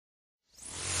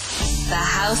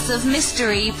House of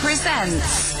Mystery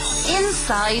presents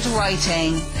Inside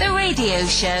Writing, the radio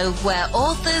show where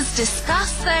authors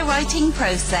discuss their writing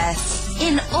process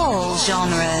in all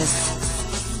genres.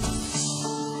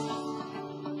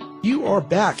 You are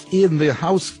back in the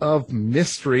House of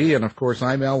Mystery, and of course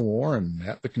I'm Al Warren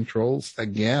at the controls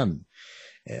again.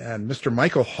 And Mr.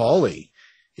 Michael Hawley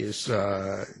is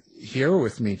here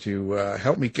with me to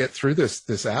help me get through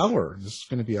this hour. This is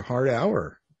going to be a hard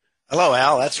hour. Hello,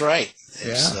 Al. That's right.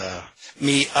 It's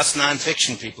us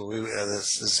nonfiction people.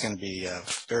 This is going to be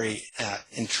very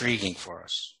intriguing for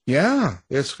us. Yeah,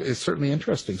 it's certainly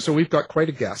interesting. So we've got quite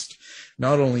a guest.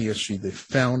 Not only is she the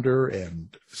founder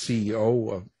and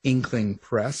CEO of Inkling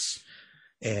Press,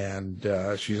 and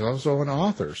she's also an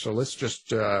author. So let's just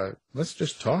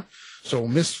talk. So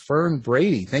Miss Fern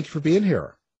Brady, thank you for being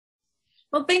here.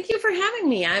 Well, thank you for having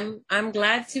me. I'm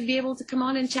glad to be able to come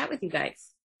on and chat with you guys.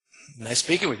 Nice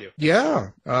speaking with you.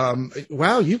 Yeah.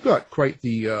 Wow, you've got quite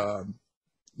the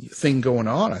thing going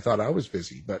on. I thought I was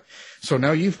busy, but so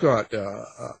now you've got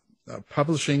a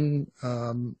publishing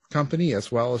company as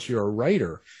well as you're a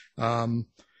writer.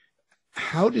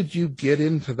 How did you get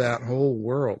into that whole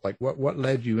world? Like, what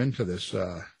led you into this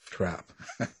trap?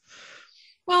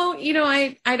 Well,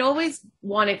 I'd always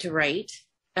wanted to write.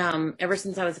 Ever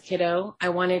since I was a kiddo, I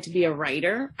wanted to be a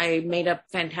writer. I made up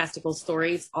fantastical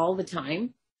stories all the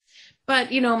time.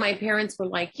 But, my parents were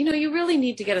like, you really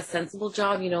need to get a sensible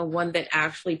job, one that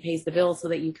actually pays the bills so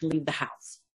that you can leave the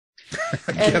house.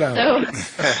 Get out. So,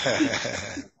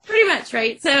 pretty much,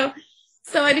 right? So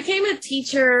I became a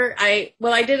teacher. I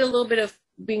did a little bit of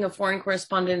being a foreign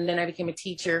correspondent, and then I became a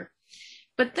teacher.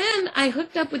 But then I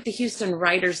hooked up with the Houston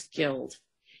Writers Guild,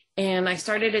 and I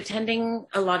started attending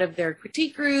a lot of their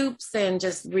critique groups and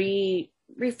just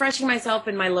refreshing myself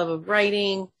in my love of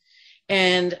writing.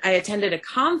 And I attended a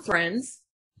conference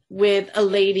with a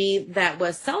lady that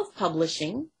was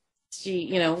self-publishing. She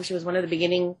was one of the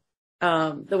beginning,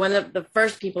 one of the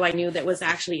first people I knew that was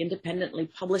actually independently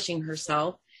publishing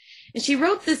herself. And she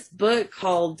wrote this book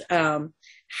called Who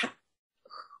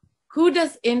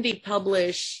Does Indie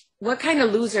Publish? What Kind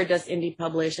of Loser Does Indie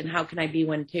Publish, and How Can I Be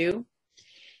One Too?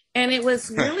 And it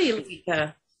was really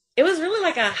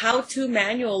like a how-to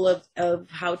manual of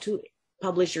how to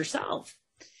publish yourself.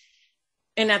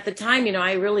 And at the time,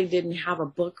 I really didn't have a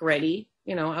book ready.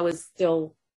 I was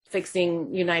still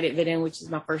fixing United Vidden, which is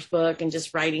my first book, and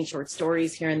just writing short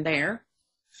stories here and there.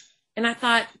 And I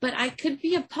thought, but I could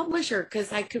be a publisher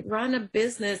because I could run a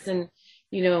business and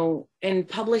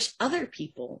publish other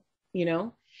people,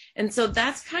 And so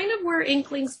that's kind of where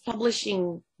Inkling's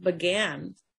publishing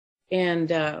began. And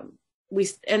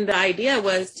the idea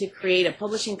was to create a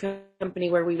publishing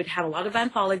company where we would have a lot of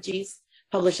anthologies,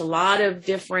 publish a lot of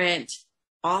different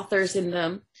authors in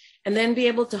them, and then be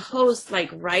able to host like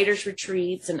writers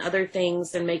retreats and other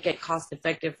things and make it cost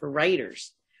effective for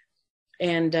writers.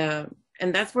 And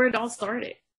that's where it all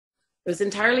started. It was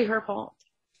entirely her fault.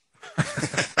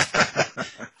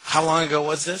 How long ago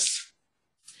was this?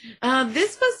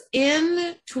 This was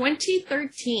in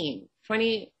 2013,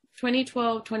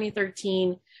 2012,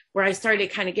 2013, where I started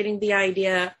kind of getting the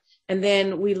idea. And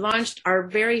then we launched our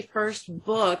very first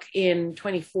book in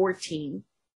 2014.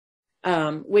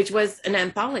 Which was an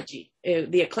anthology.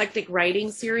 The Eclectic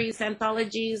Writing Series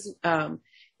anthologies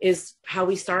is how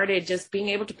we started, just being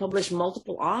able to publish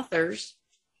multiple authors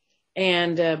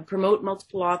and promote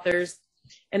multiple authors.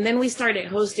 And then we started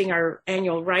hosting our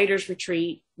annual writers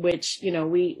retreat, which,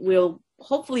 we will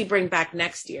hopefully bring back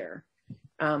next year.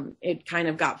 It kind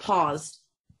of got paused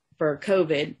for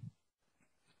COVID.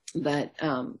 But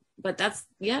that's,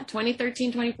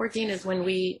 2013, 2014 is when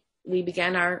we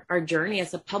began our journey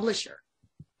as a publisher.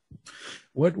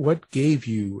 What gave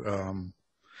you,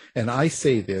 and I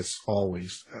say this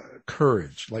always,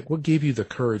 courage? Like, what gave you the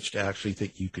courage to actually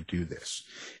think you could do this?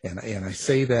 And I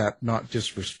say that not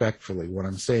disrespectfully. What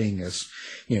I'm saying is,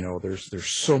 there's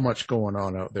so much going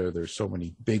on out there. There's so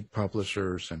many big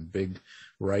publishers and big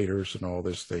writers and all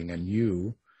this thing. And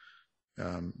you,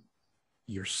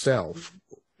 yourself,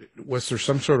 was there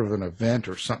some sort of an event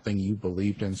or something you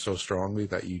believed in so strongly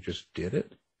that you just did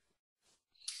it?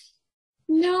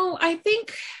 No, I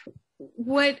think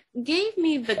what gave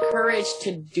me the courage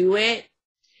to do it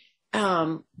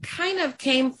kind of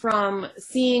came from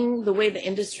seeing the way the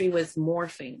industry was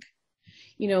morphing.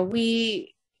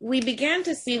 We began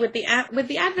to see with the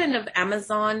advent of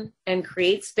Amazon and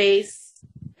CreateSpace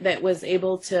that was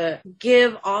able to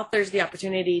give authors the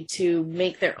opportunity to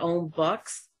make their own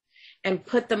books and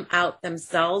put them out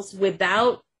themselves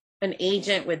without an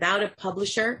agent, without a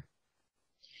publisher.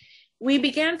 we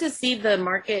began to see the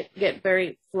market get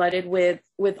very flooded with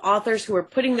authors who are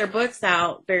putting their books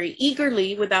out very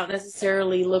eagerly without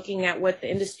necessarily looking at what the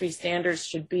industry standards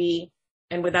should be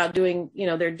and without doing,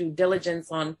 their due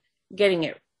diligence on getting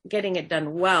it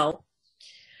done well.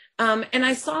 And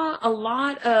I saw a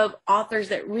lot of authors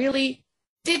that really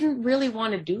didn't really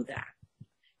want to do that.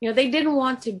 They didn't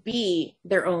want to be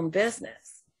their own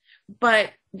business, but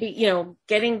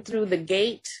getting through the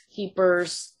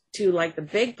gatekeepers to like the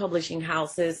big publishing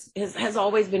houses has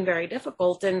always been very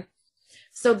difficult. And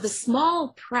so the small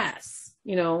press,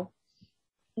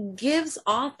 gives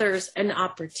authors an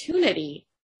opportunity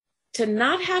to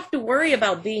not have to worry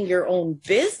about being your own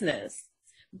business,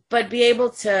 but be able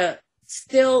to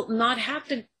still not have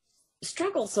to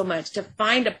struggle so much to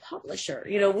find a publisher.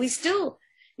 We still,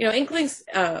 Inklings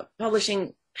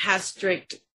Publishing has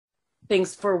strict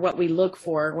things for what we look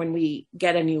for when we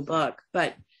get a new book,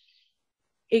 but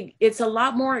it's a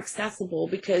lot more accessible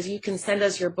because you can send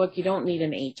us your book. You don't need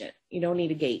an agent. You don't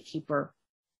need a gatekeeper.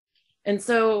 And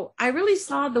so I really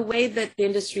saw the way that the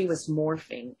industry was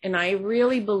morphing. And I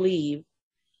really believe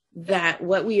that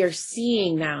what we are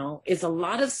seeing now is a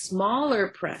lot of smaller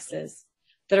presses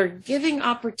that are giving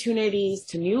opportunities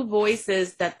to new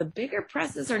voices that the bigger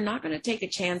presses are not going to take a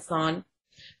chance on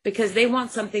because they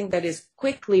want something that is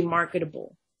quickly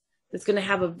marketable. It's going to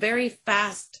have a very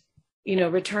fast,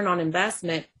 return on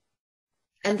investment.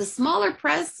 And the smaller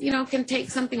press, can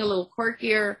take something a little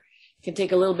quirkier, can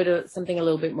take a little bit of something a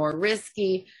little bit more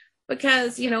risky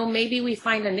because, maybe we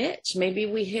find a niche, maybe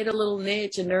we hit a little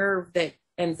niche, a nerve that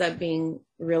ends up being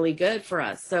really good for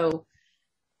us. So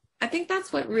I think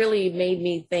that's what really made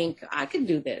me think I could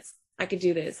do this. I could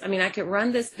do this. I mean, I could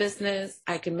run this business.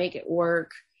 I can make it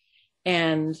work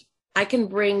and I can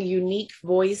bring unique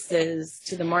voices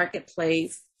to the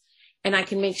marketplace and I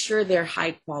can make sure they're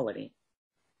high quality.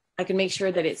 I can make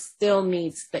sure that it still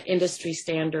meets the industry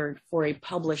standard for a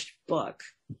published book.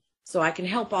 So I can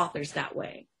help authors that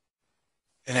way.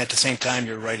 And at the same time,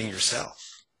 you're writing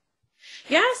yourself.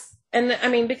 Yes. And I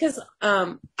mean, because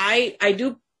I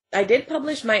did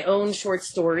publish my own short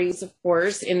stories, of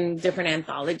course, in different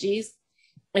anthologies.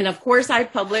 And of course, I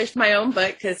published my own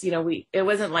book because, it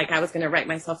wasn't like I was going to write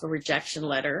myself a rejection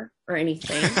letter or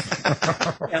anything.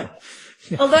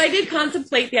 Although I did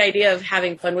contemplate the idea of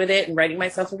having fun with it and writing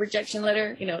myself a rejection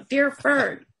letter, dear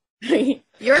Fern,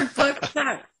 your book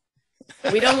sucks.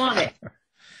 We don't want it.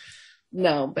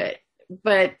 No, but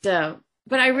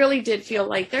I really did feel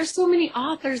like there's so many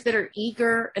authors that are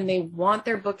eager and they want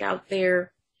their book out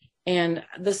there. And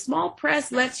the small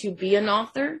press lets you be an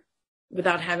author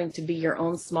without having to be your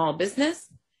own small business.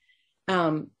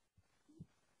 And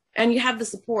you have the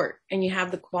support and you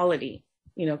have the quality,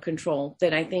 control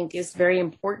that I think is very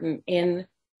important in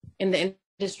the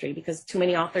industry because too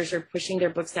many authors are pushing their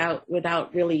books out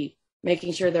without really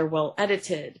making sure they're well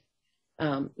edited,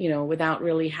 without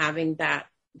really having that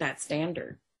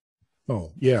standard.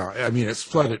 Oh, yeah. I mean, it's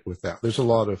flooded with that. There's a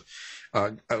lot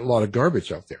of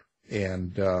garbage out there.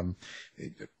 And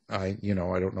I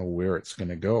don't know where it's going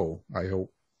to go. I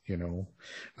hope,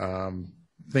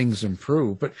 things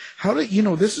improve. But how do,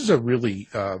 this is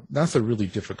that's a really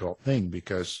difficult thing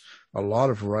because a lot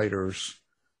of writers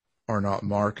are not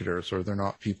marketers or they're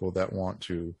not people that want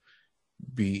to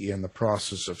be in the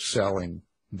process of selling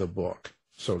the book,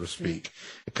 so to speak,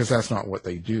 because that's not what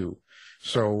they do.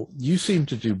 So you seem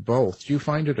to do both. Do you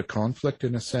find it a conflict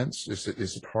in a sense? Is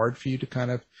it hard for you to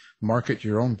kind of market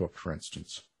your own book, for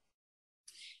instance?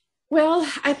 Well,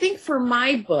 I think for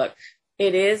my book,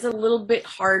 it is a little bit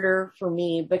harder for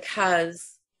me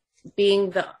because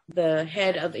being the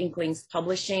head of Inklings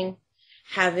Publishing,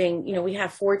 having, we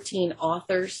have 14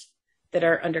 authors that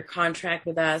are under contract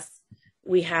with us.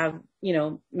 We have,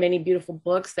 many beautiful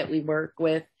books that we work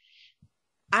with.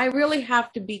 I really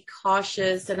have to be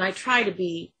cautious, and I try to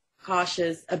be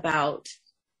cautious about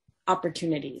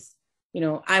opportunities.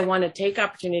 I want to take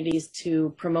opportunities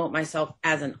to promote myself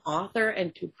as an author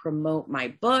and to promote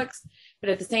my books. But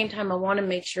at the same time, I want to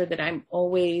make sure that I'm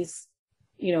always,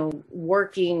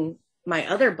 working my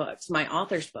other books, my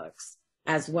author's books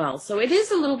as well. So it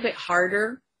is a little bit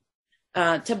harder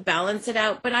to balance it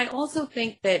out. But I also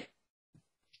think that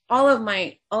all of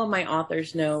my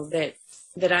authors know that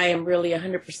I am really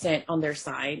 100% on their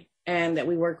side and that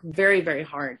we work very, very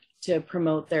hard to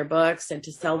promote their books and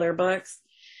to sell their books.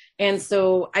 And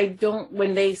so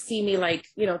when they see me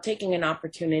taking an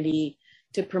opportunity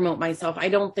to promote myself, I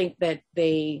don't think that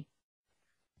they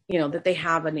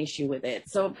have an issue with it.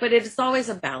 So, but it's always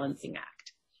a balancing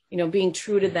act, being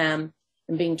true to them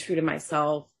and being true to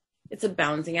myself. It's a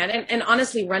balancing act. And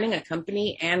honestly, running a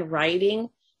company and writing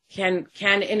can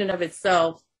in and of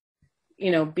itself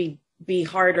be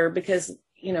harder because,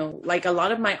 like a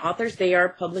lot of my authors, they are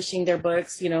publishing their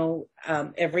books,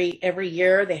 every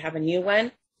year they have a new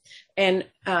one. And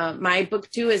my book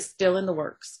 2 is still in the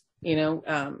works.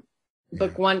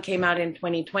 Book 1 came out in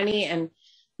 2020 and,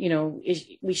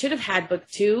 we should have had book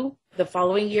 2 the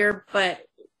following year, but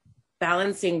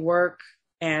balancing work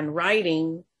and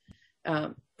writing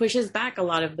pushes back a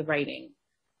lot of the writing.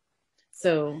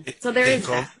 So there is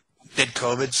that. Did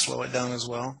COVID slow it down as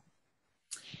well?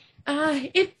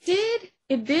 It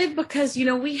did because,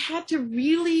 we had to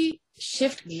really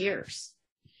shift gears.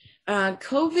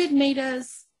 COVID made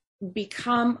us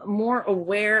become more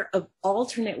aware of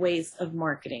alternate ways of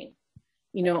marketing,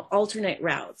 alternate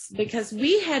routes, because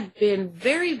we had been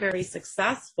very, very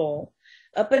successful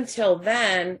up until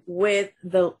then with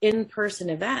the in-person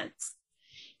events.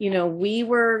 We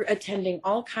were attending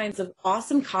all kinds of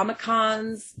awesome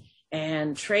Comic-Cons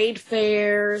and trade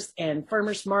fairs and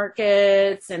farmers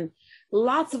markets and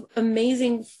lots of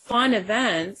amazing fun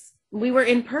events. We were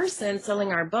in person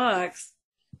selling our books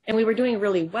and we were doing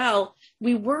really well.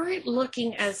 We weren't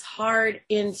looking as hard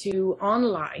into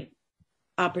online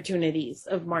opportunities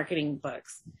of marketing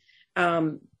books.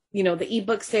 The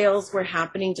ebook sales were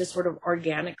happening just sort of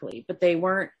organically, but they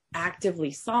weren't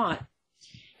actively sought.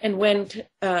 And when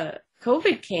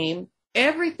COVID came,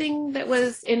 everything that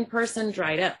was in person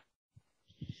dried up.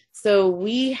 So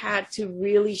we had to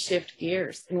really shift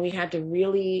gears and we had to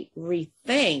really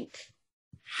rethink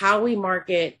how we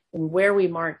market and where we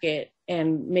market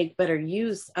and make better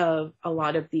use of a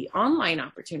lot of the online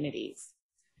opportunities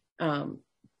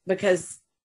because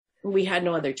we had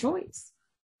no other choice.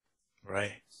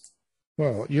 Right.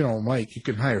 Well, Mike, you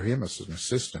can hire him as an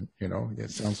assistant.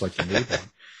 It sounds like you need one.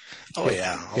 Oh,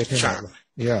 yeah. I'll charm.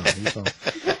 Yeah.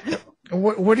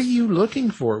 What are you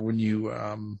looking for when you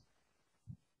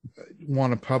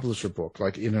want to publish a book,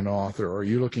 like in an author? Are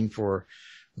you looking for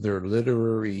their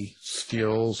literary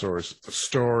skills, or is it the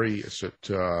story? Is it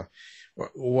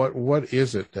what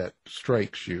is it that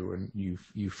strikes you and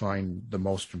you find the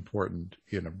most important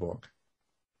in a book?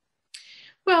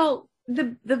 Well,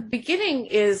 the beginning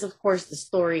is, of course, the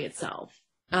story itself,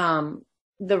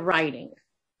 the writing.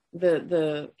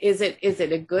 Is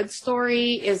it a good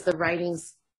story? Is the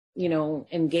writing's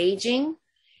engaging?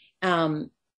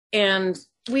 And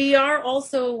we are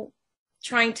also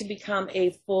trying to become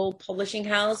a full publishing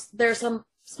house. There are some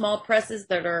small presses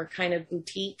that are kind of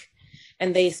boutique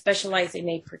and they specialize in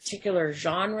a particular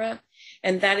genre,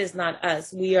 and that is not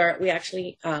us. We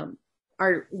actually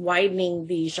are widening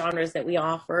the genres that we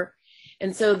offer,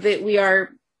 and so that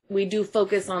we do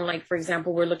focus on, like, for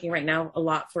example, we're looking right now a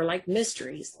lot for like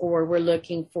mysteries, or we're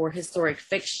looking for historic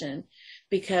fiction,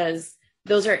 because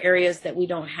those are areas that we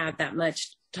don't have that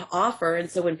much to offer.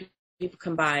 And so when people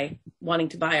come by wanting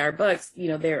to buy our books,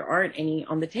 there aren't any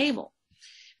on the table.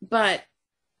 But,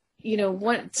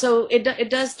 so it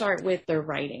does start with the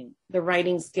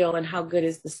writing skill and how good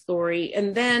is the story.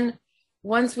 And then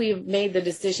once we've made the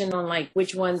decision on like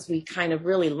which ones we kind of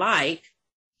really like,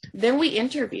 then we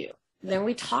interview, then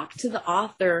we talk to the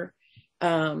author,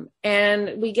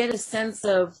 and we get a sense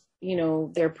of,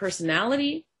 their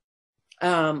personality.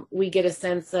 We get a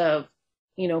sense of,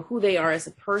 who they are as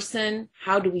a person.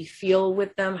 How do we feel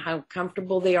with them? How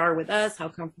comfortable they are with us, how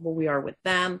comfortable we are with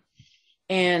them.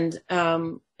 And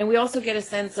we also get a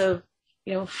sense of,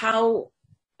 how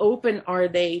open are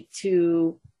they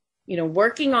to,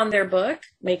 working on their book,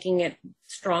 making it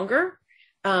stronger.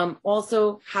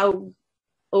 Also, how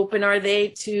open are they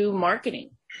to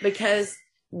marketing? Because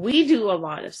we do a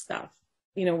lot of stuff.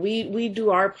 We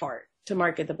do our part to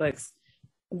market the books,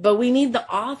 but we need the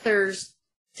authors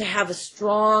to have a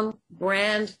strong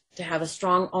brand, to have a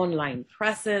strong online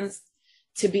presence,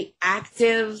 to be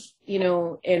active,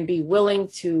 and be willing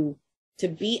to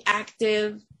be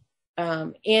active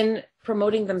in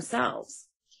promoting themselves.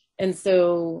 And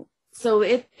so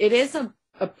it is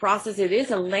a process. It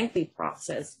is a lengthy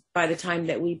process by the time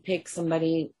that we pick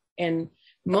somebody. And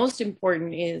most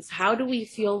important is, how do we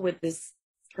feel with this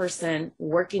person,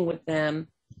 working with them?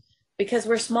 Because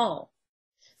we're small.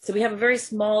 So we have a very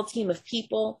small team of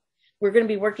people. We're going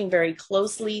to be working very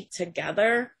closely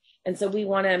together. And so we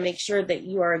want to make sure that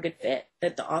you are a good fit,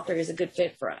 that the author is a good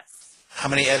fit for us. How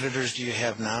many editors do you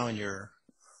have now in your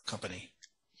company?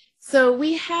 So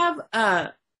we have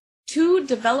 2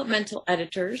 developmental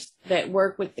editors that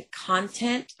work with the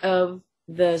content of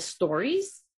the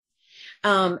stories.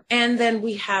 And then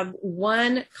we have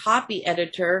 1 copy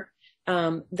editor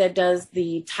that does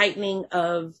the tightening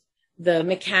of the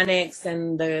mechanics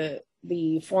and the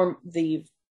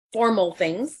formal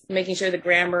things, making sure the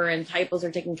grammar and typos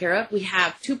are taken care of. We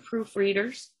have 2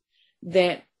 proofreaders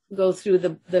that go through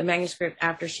the manuscript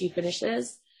after she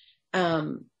finishes.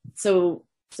 So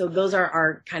those are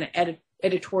our kind of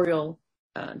editorial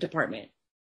department.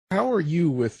 How are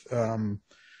you with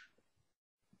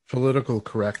political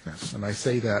correctness? And I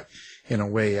say that in a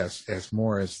way as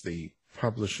more as the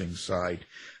publishing side,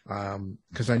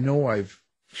 because I know I've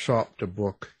shopped a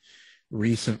book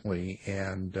recently,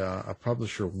 and a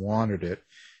publisher wanted it,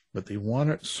 but they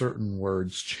wanted certain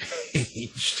words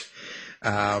changed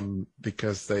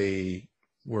because they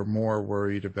were more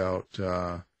worried about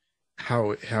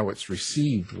how it's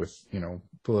received with,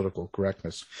 political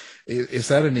correctness. Is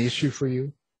that an issue for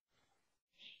you?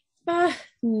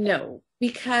 No,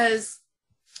 because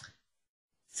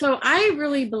so I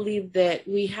really believe that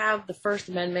we have the First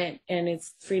Amendment and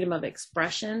its freedom of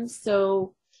expression.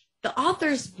 So the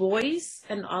author's voice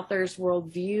and the author's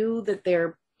worldview that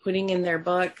they're putting in their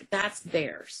book, that's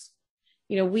theirs.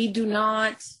 We do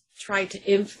not try to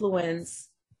influence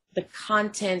the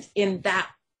content in that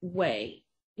way.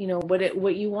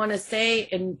 What you want to say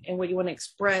and what you want to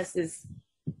express is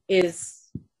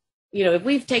if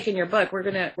we've taken your book, we're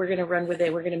gonna run with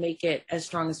it. We're gonna make it as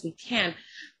strong as we can.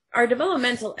 Our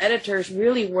developmental editors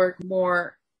really work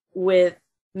more with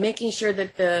making sure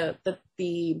that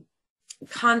the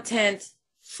content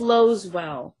flows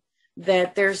well,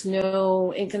 that there's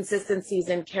no inconsistencies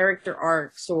in character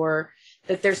arcs, or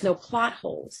that there's no plot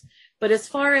holes. But as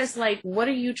far as what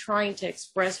are you trying to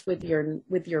express with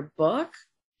your book,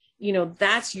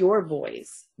 that's your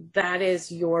voice. That is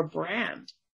your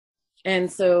brand.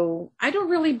 And so I don't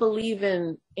really believe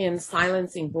in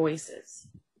silencing voices.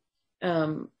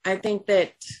 I think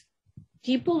that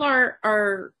people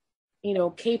are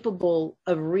capable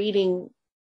of reading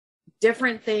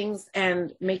different things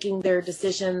and making their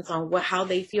decisions on how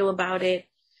they feel about it.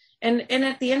 And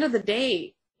at the end of the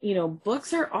day,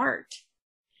 books are art,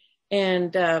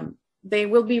 and they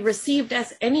will be received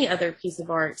as any other piece of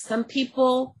art. Some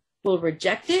people will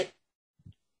reject it.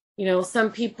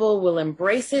 Some people will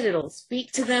embrace it. It'll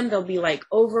speak to them. They'll be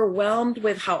overwhelmed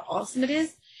with how awesome it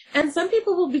is. And some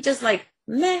people will be just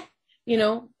meh,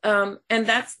 and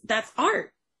that's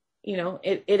art.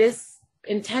 It is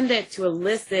intended to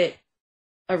elicit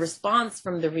a response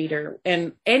from the reader,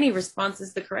 and any response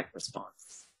is the correct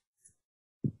response.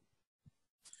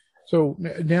 So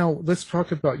now let's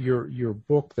talk about your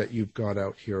book that you've got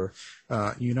out here,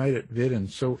 United Vidden.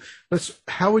 So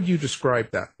how would you describe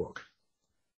that book?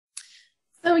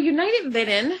 So United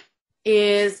Vidden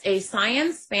is a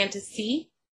science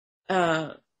fantasy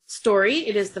story.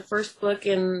 It is the first book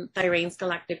in Thyraine's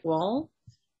Galactic Wall,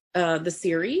 the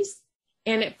series,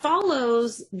 and it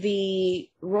follows the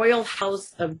royal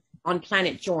house on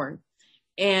planet Jorn.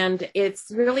 And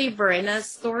it's really Verena's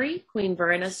story, Queen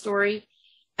Verena's story.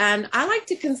 And I like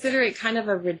to consider it kind of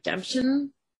a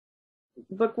redemption.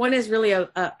 Book one is really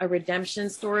a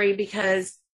redemption story,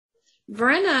 because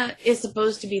Verena is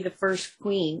supposed to be the first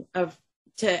queen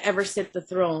to ever sit the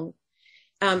throne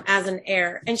as an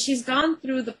heir. And she's gone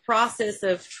through the process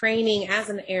of training as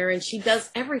an heir, and she does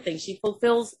everything. She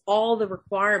fulfills all the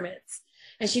requirements,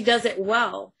 and she does it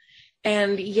well.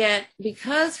 And yet,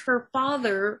 because her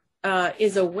father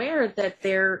is aware that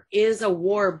there is a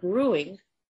war brewing,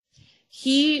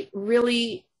 he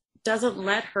really doesn't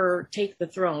let her take the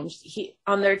throne.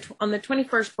 On the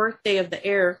 21st birthday of the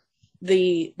heir,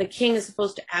 the king is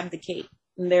supposed to abdicate,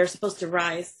 and they're supposed to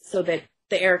rise so that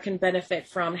the heir can benefit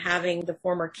from having the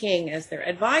former king as their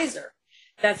advisor.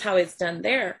 That's how it's done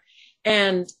there.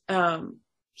 And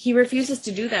he refuses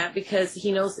to do that because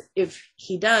he knows if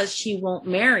he does, she won't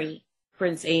marry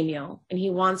Prince Amiel. And he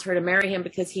wants her to marry him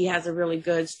because he has a really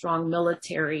good, strong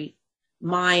military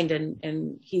mind,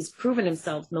 and he's proven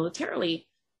himself militarily.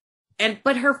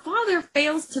 But her father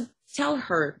fails to tell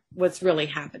her what's really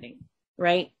happening,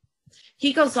 right?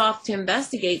 He goes off to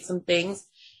investigate some things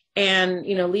and,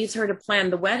 leaves her to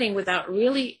plan the wedding without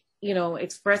really,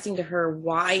 expressing to her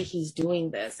why he's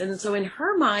doing this. And so in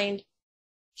her mind,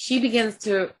 she begins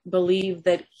to believe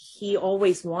that he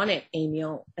always wanted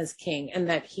Amiel as king, and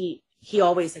that he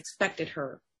always expected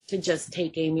her to just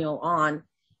take Amiel on.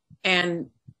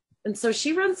 And so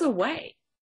she runs away.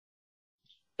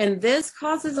 And this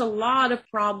causes a lot of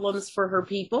problems for her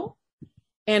people.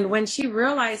 And when she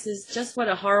realizes just what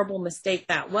a horrible mistake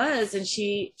that was, and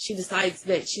she decides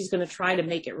that she's going to try to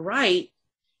make it right,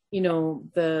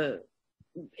 it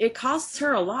costs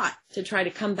her a lot to try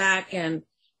to come back and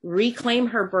reclaim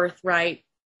her birthright,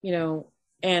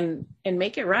 and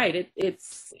make it right.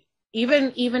 It's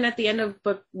even at the end of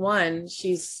book one,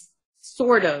 she's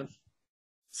sort of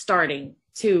starting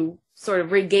to sort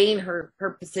of regain her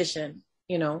position,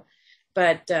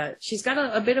 but she's got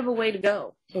a bit of a way to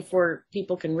go before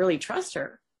people can really trust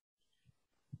her.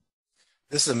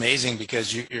 This is amazing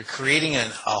because you're creating a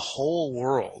whole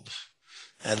world,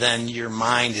 and then your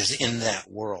mind is in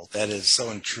that world. That is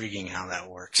so intriguing how that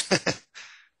works.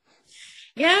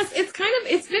 Yes,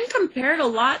 it's been compared a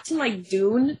lot to like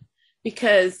Dune,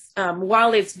 because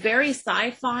while it's very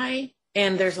sci-fi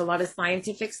and there's a lot of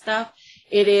scientific stuff,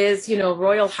 it is,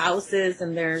 royal houses,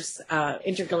 and there's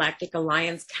intergalactic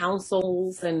alliance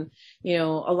councils, and,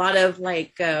 a lot of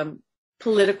like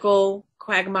political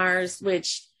quagmires,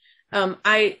 which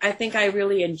I think I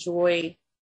really enjoy,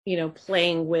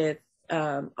 playing with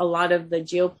a lot of the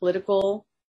geopolitical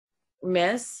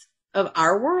mess of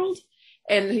our world,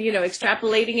 and,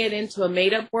 extrapolating it into a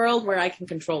made-up world where I can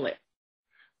control it.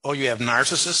 Oh, you have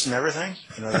narcissists and everything?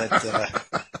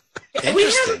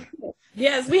 Interesting.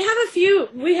 Yes, we have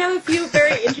a few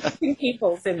very interesting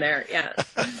peoples in there. Yeah.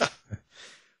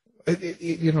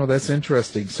 That's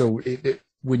interesting. So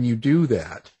when you do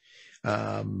that,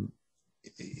 do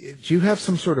you have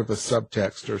some sort of a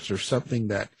subtext, or is there something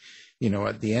that,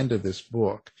 at the end of this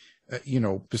book,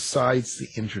 besides the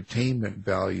entertainment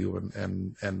value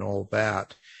and all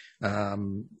that,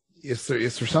 is there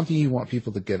something you want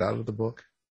people to get out of the book?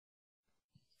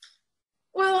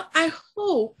 Well, I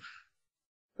hope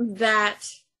that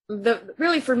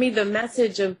really for me, the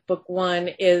message of book one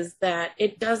is that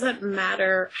it doesn't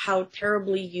matter how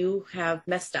terribly you have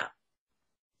messed up.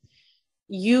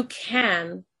 You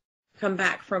can come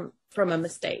back from a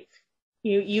mistake.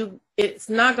 It's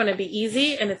not going to be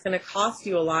easy, and it's going to cost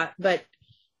you a lot, but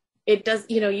it does,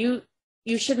 you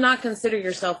should not consider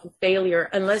yourself a failure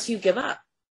unless you give up,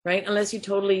 right? Unless you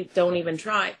totally don't even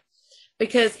try.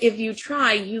 Because if you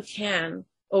try, you can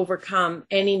overcome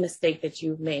any mistake that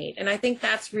you've made. And I think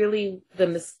that's really the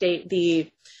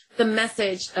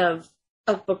message of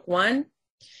book one.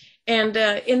 And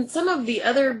in some of the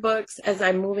other books, as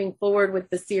I'm moving forward with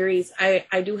the series,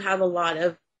 I do have a lot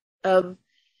of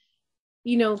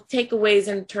takeaways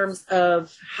in terms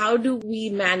of how do we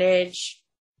manage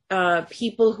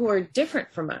people who are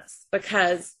different from us,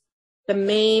 because the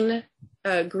main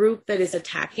group that is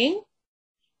attacking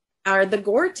are the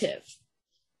Gortiv.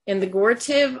 And the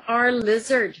Gortiv are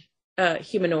lizard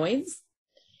humanoids.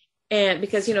 And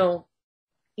because, you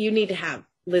need to have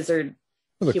lizard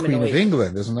the humanoids. Queen of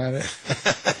England, isn't that it?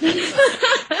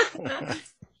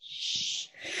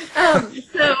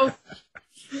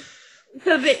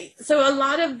 So a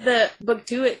lot of the book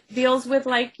two, it deals with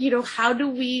like, how do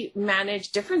we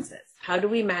manage differences? How do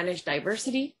we manage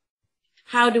diversity?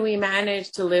 How do we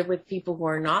manage to live with people who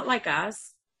are not like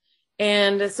us?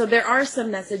 And so there are some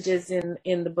messages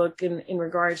in the book in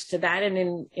regards to that,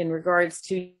 and in regards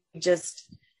to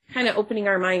just kind of opening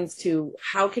our minds to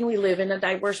how can we live in a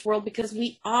diverse world, because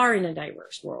we are in a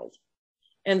diverse world.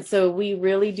 And so we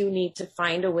really do need to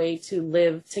find a way to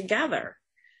live together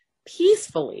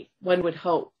peacefully, one would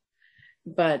hope.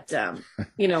 But,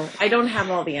 I don't have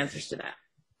all the answers to that.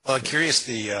 Well, I'm curious,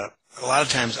 a lot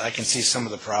of times I can see some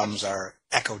of the problems are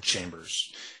echo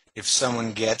chambers. If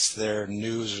someone gets their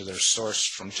news or their source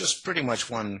from just pretty much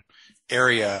one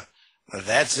area,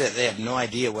 that's it. They have no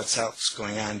idea what's else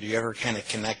going on. Do you ever kind of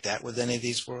connect that with any of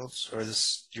these worlds, or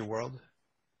your world?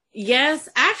 Yes,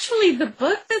 actually, the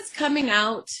book that's coming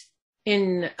out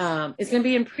is going to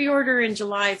be in pre-order in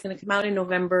July. It's going to come out in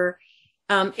November.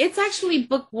 It's actually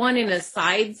book one in a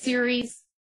side series.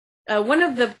 One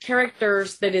of the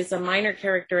characters that is a minor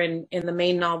character in the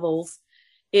main novels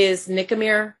is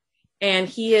Nicomir, and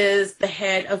he is the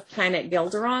head of Planet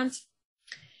Gelderont.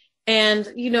 And,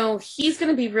 he's going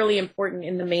to be really important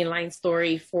in the mainline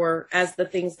story as the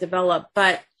things develop.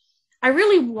 But I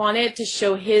really wanted to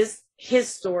show his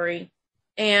story.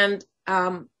 And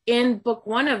in book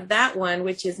one of that one,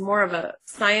 which is more of a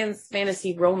science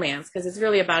fantasy romance, because it's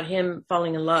really about him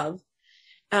falling in love,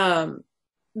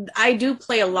 I do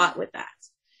play a lot with that.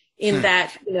 In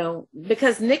that,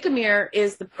 because Nicomir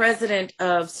is the president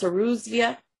of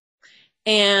Saruzvia,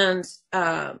 and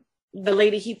the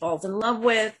lady he falls in love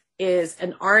with is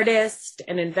an artist,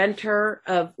 an inventor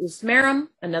of Usmerum,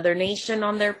 another nation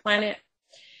on their planet.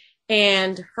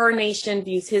 And her nation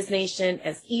views his nation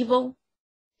as evil.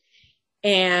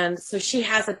 And so she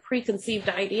has a preconceived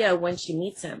idea when she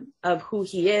meets him of who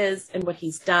he is and what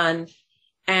he's done.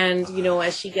 And,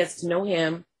 as she gets to know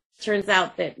him, turns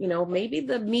out that, maybe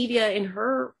the media in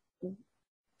her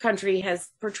country has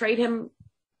portrayed him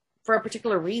for a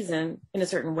particular reason in a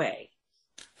certain way.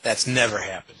 That's never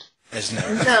happened. It's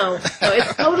never. No,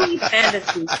 it's totally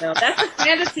fantasy. So that's the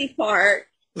fantasy part.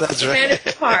 That's right.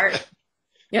 Fantasy part.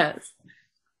 Yes.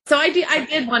 So I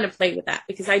did want to play with that,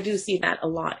 because I do see that a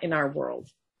lot in our world.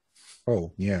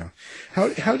 Oh, yeah.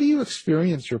 How do you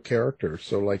experience your character?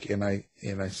 So like, and I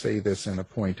say this in a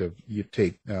point of, you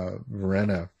take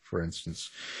Verena, for instance.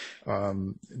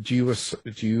 Do you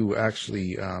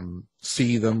actually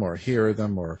see them or hear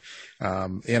them, or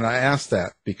and I ask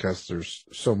that because there's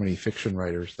so many fiction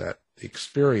writers that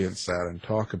experience that and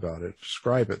talk about it,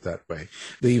 describe it that way.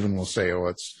 They even will say,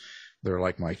 "Oh, they're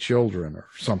like my children," or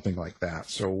something like that.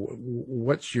 So,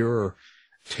 what's your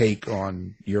take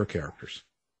on your characters?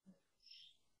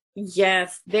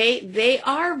 Yes, they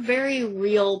are very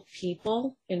real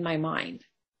people in my mind.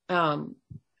 And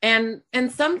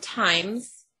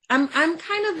sometimes I'm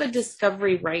kind of a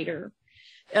discovery writer.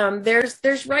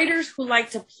 There's writers who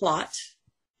like to plot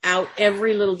out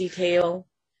every little detail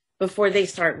before they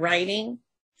start writing.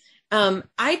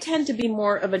 I tend to be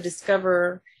more of a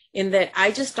discoverer in that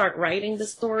I just start writing the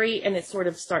story and it sort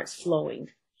of starts flowing,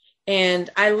 and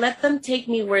I let them take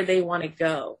me where they want to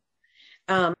go.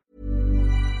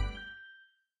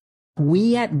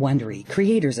 We at Wondery,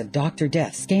 creators of Dr.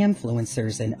 Death,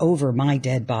 Scamfluencers, and Over My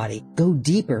Dead Body, go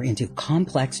deeper into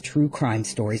complex true crime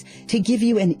stories to give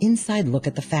you an inside look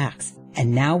at the facts.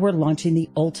 And now we're launching the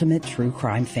ultimate true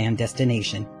crime fan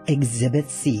destination, Exhibit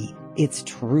C. It's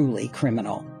truly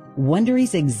criminal.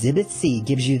 Wondery's Exhibit C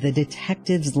gives you the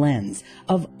detective's lens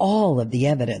of all of the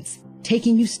evidence,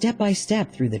 taking you step by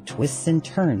step through the twists and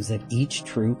turns of each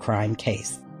true crime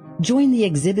case. Join the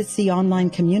Exhibit C online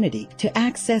community to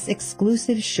access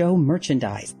exclusive show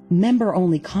merchandise,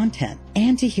 member-only content,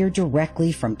 and to hear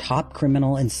directly from top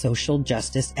criminal and social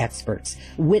justice experts,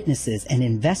 witnesses, and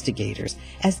investigators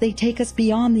as they take us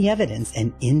beyond the evidence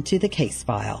and into the case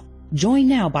file. Join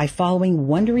now by following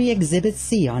Wondery Exhibit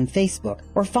C on Facebook,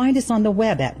 or find us on the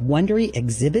web at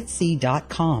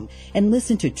WonderyExhibitC.com and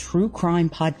listen to true crime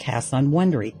podcasts on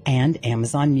Wondery and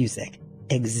Amazon Music.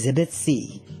 Exhibit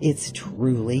C. It's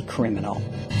truly criminal.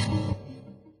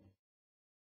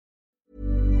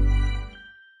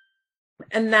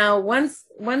 And now once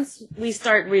we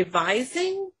start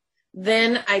revising,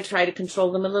 then I try to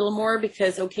control them a little more,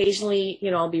 because occasionally,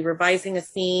 I'll be revising a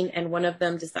scene and one of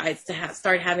them decides to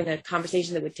start having a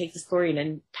conversation that would take the story in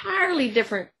an entirely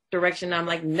different direction. I'm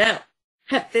like, no,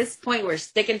 at this point we're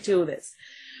sticking to this.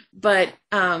 But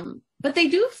they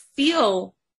do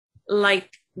feel like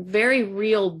very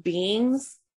real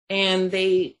beings, and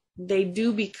they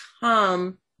do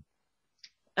become,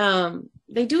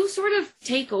 they do sort of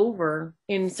take over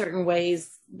in certain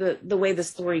ways the way the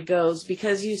story goes,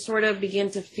 because you sort of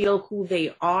begin to feel who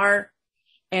they are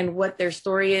and what their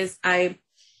story is.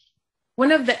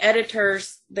 One of the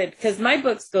editors because my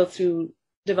books go through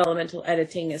developmental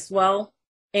editing as well,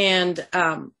 and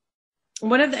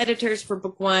one of the editors for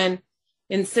book 1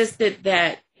 insisted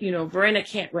that Verena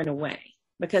can't run away,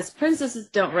 because princesses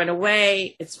don't run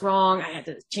away. It's wrong. I had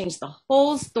to change the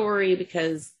whole story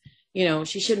because,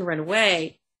 she shouldn't run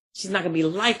away. She's not going to be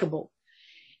likable.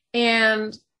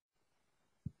 And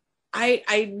I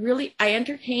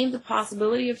entertained the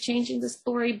possibility of changing the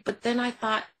story, but then I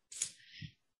thought,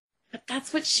 but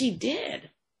that's what she did.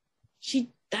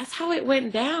 That's how it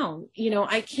went down.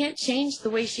 I can't change the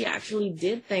way she actually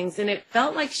did things. And it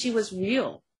felt like she was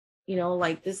real,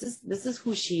 like this is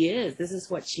who she is. This is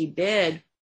what she did.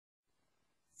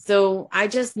 So I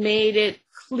just made it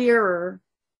clearer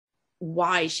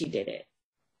why she did it.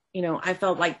 I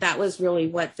felt like that was really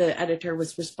what the editor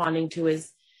was responding to,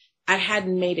 is I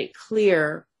hadn't made it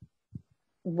clear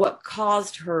what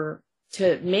caused her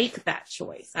to make that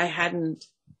choice. I hadn't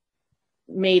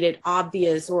made it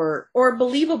obvious or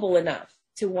believable enough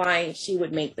to why she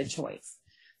would make the choice.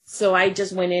 So I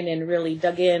just went in and really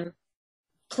dug in,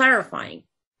 clarifying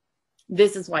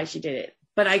this is why she did it.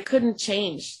 But I couldn't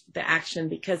change the action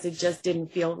because it just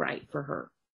didn't feel right for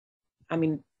her. I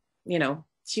mean,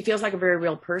 she feels like a very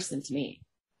real person to me.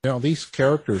 These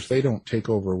characters, they don't take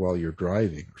over while you're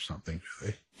driving or something, do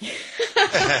they?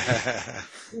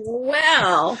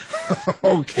 Well.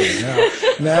 Okay,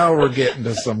 now we're getting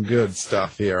to some good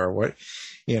stuff here. What,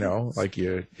 like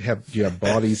you have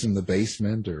bodies in the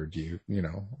basement, or do you,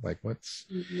 like what's?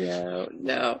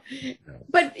 No.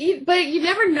 But you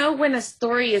never know when a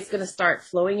story is going to start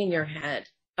flowing in your head,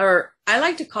 or I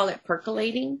like to call it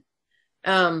percolating.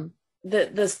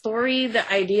 The story,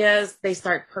 the ideas, they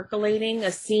start percolating.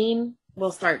 A scene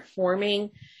will start forming,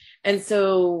 and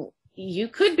so you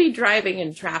could be driving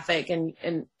in traffic,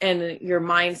 and your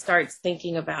mind starts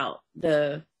thinking about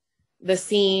the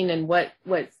scene and what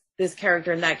this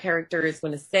character and that character is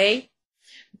going to say,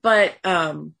 but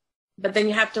then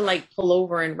you have to pull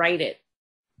over and write it.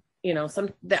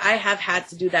 I have had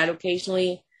to do that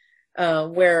occasionally.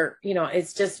 where, you know,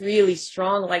 it's just really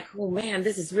strong, like, oh man,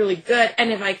 this is really good.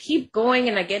 And if I keep going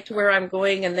and I get to where I'm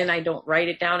going and then I don't write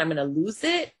it down, I'm going to lose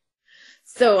it.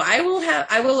 So I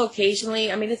will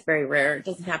occasionally, I mean, it's very rare. It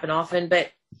doesn't happen often,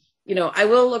 but, you know, I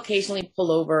will occasionally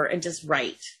pull over and just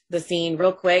write the scene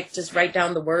real quick, just write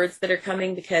down the words that are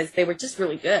coming because they were just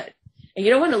really good. And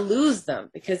you don't want to lose them,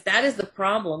 because that is the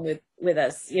problem with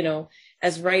us, you know,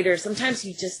 as writers. Sometimes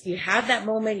you have that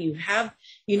moment, you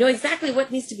know exactly what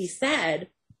needs to be said.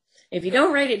 If you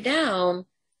don't write it down,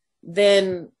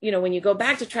 then, you know, when you go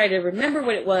back to try to remember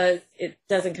what it was, it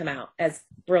doesn't come out as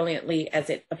brilliantly as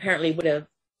it apparently would have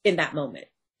in that moment.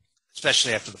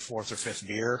 Especially after the fourth or fifth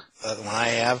beer, the one I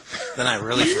have, then I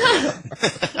really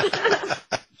forget.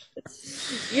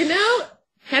 You know,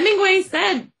 Hemingway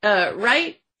said,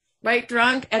 write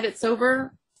drunk, edit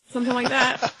sober, something like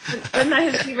that. Isn't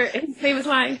that his famous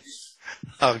line?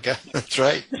 Oh, God, that's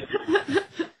right.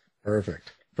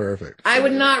 Perfect. I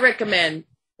would not recommend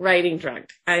writing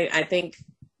drunk. I think,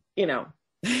 you know,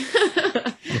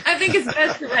 I think it's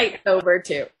best to write sober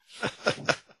too.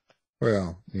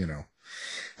 Well, you know,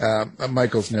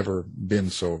 Michael's never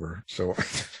been sober, so.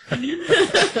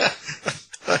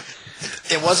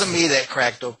 It wasn't me that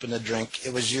cracked open the drink.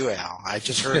 It was you, Al. I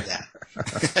just heard that.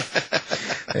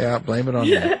 Yeah, blame it on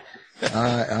me.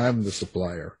 I'm the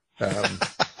supplier.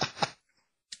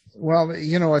 Well,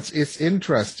 you know, it's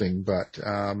interesting, but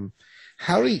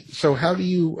how do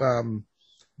you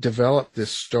develop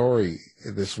this story,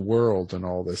 this world, and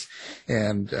all this?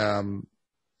 And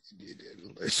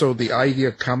so the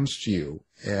idea comes to you,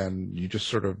 and you just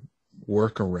sort of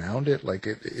work around it. Like,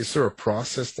 is there a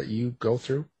process that you go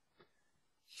through?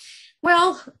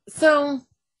 Well, so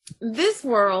this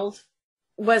world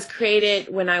was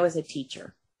created when I was a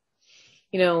teacher.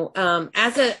 You know,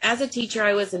 as a teacher,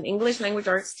 I was an English language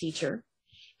arts teacher,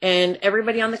 and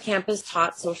everybody on the campus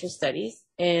taught social studies.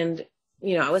 And,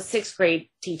 you know, I was sixth grade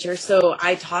teacher, so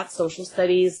I taught social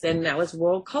studies, and that was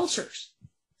world cultures.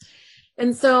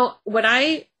 And so what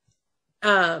I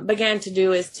began to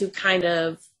do is to kind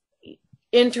of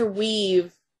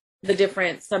interweave the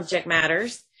different subject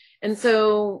matters. And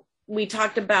so we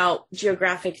talked about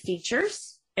geographic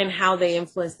features and how they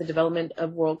influence the development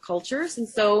of world cultures. And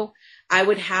so I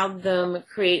would have them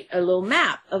create a little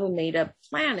map of a made-up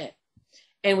planet,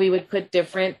 and we would put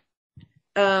different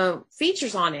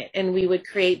features on it, and we would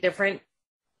create different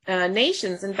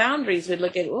nations and boundaries. We'd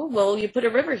look at, oh, well, you put a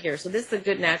river here, so this is a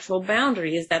good natural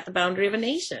boundary. Is that the boundary of a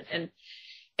nation?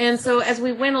 And so as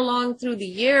we went along through the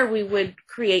year, we would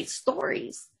create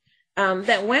stories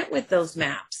that went with those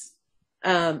maps.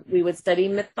 We would study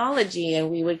mythology, and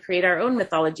we would create our own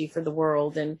mythology for the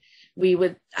world. And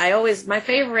my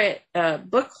favorite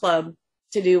book club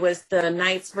to do was the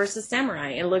Knights versus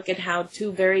Samurai, and look at how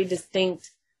two very distinct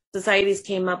societies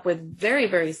came up with very,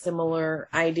 very similar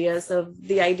ideas of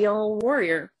the ideal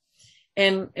warrior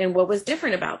and what was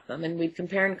different about them. And we'd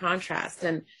compare and contrast.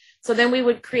 And so then we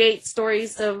would create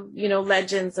stories of, you know,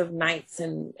 legends of knights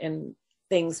and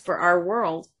things for our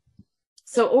world.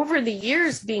 So over the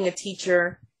years being a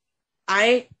teacher,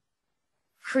 I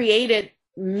created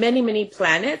many, many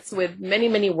planets with many,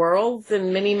 many worlds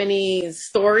and many, many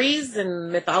stories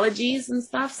and mythologies and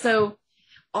stuff. So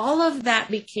all of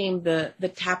that became the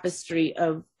tapestry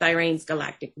of Thyraine's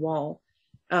galactic wall.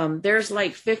 There's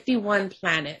like 51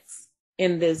 planets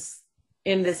in this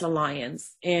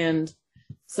alliance. And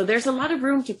so there's a lot of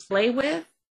room to play with,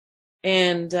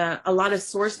 and a lot of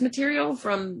source material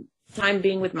from time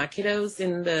being with my kiddos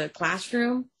in the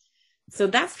classroom. So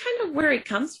that's kind of where it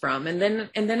comes from. And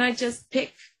then I just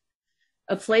pick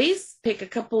a place, pick a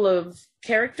couple of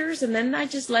characters, and then I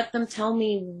just let them tell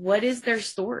me what is their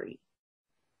story.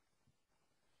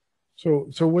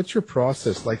 So what's your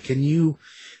process? Like, can you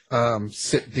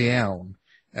sit down?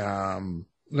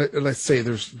 Let's say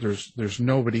there's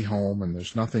nobody home and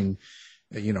there's nothing,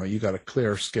 you know, you got a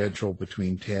clear schedule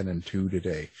between 10 and 2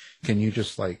 today. Can you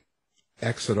just like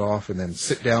exit off and then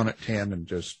sit down at 10 and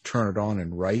just turn it on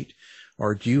and write?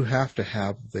 Or do you have to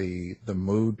have the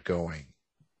mood going?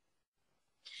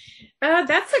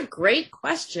 That's a great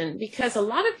question, because a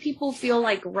lot of people feel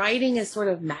like writing is sort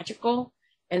of magical,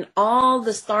 and all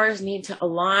the stars need to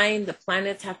align, the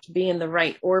planets have to be in the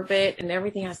right orbit, and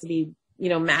everything has to be, you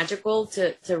know, magical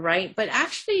to write. But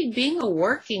actually being a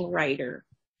working writer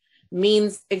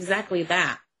means exactly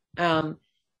that.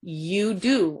 You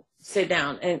do sit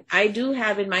down, and I do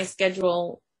have in my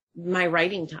schedule my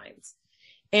writing times.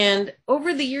 And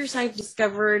over the years, I've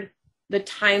discovered the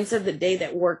times of the day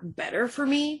that work better for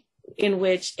me, in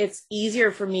which it's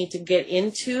easier for me to get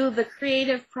into the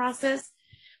creative process.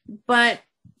 But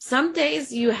some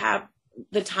days you have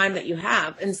the time that you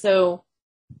have. And so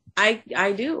I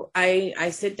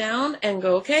sit down and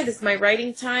go, okay, this is my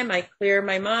writing time. I clear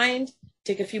my mind,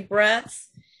 take a few breaths.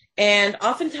 And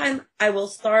oftentimes I will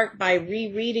start by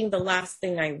rereading the last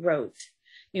thing I wrote,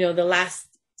 the last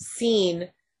scene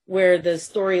where the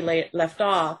story left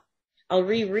off. I'll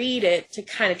reread it to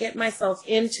kind of get myself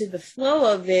into the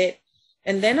flow of it.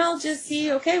 And then I'll just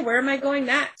see, okay, where am I going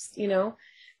next?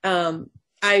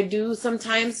 I do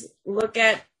sometimes look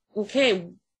at, okay,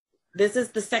 this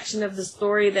is the section of the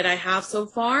story that I have so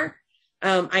far.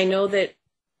 I know that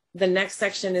the next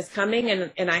section is coming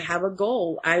and I have a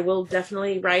goal. I will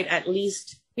definitely write at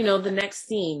least, the next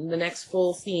scene, the next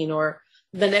full scene, or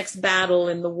the next battle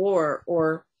in the war,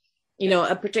 or,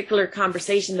 a particular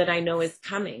conversation that I know is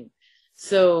coming.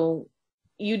 So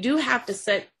you do have to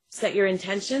set your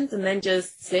intentions and then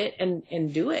just sit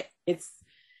and do it.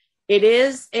 It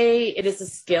is a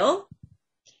skill.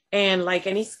 And like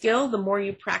any skill, the more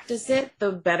you practice it,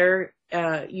 the better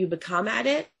you become at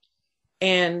it.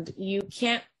 And you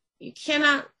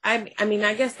cannot, I mean,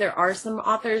 I guess there are some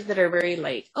authors that are very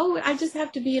like, oh, I just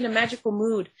have to be in a magical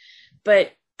mood.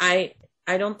 But I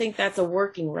don't think that's a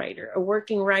working writer. A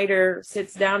working writer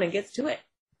sits down and gets to it.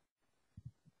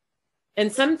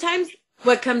 And sometimes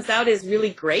what comes out is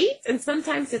really great, and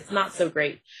sometimes it's not so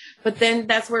great. But then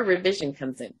that's where revision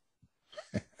comes in.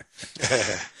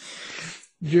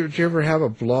 Do you ever have a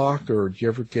block, or do you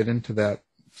ever get into that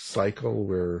cycle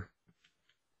where,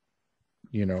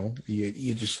 you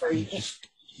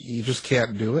just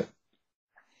can't do it?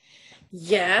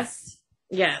 Yes.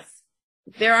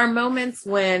 There are moments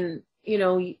when,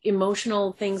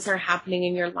 emotional things are happening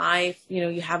in your life.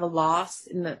 You have a loss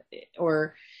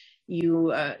or you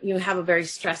have a very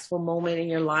stressful moment in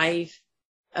your life.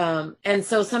 And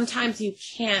so sometimes you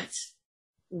can't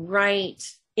write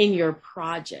in your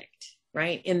project,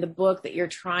 right? In the book that you're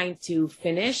trying to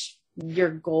finish,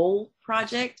 your goal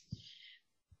project.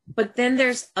 But then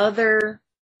there's other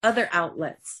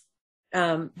outlets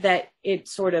that it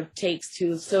sort of takes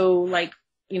to. So like,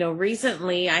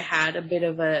 recently I had a bit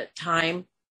of a time,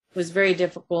 it was very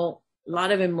difficult, a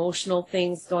lot of emotional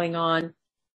things going on.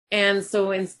 And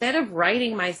so instead of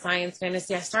writing my science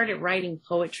fantasy, I started writing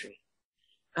poetry.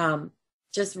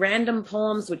 Just random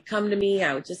poems would come to me.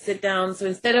 I would just sit down. So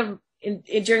instead of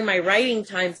during my writing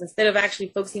times, instead of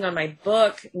actually focusing on my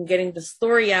book and getting the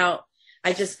story out,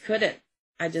 I just couldn't.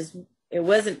 It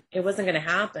wasn't going to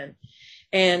happen.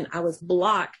 And I was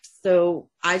blocked. So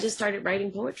I just started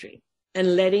writing poetry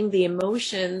and letting the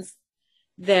emotions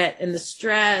and the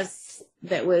stress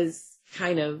that was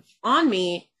kind of on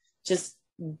me just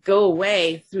go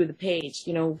away through the page,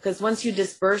 because once you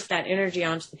disperse that energy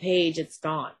onto the page, it's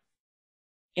gone.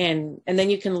 And then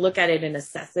you can look at it and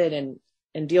assess it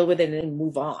and deal with it and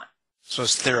move on. So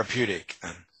it's therapeutic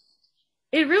then.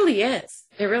 It really is.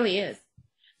 It really is.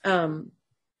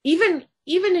 Even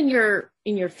in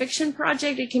your fiction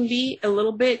project, it can be a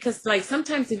little bit, because like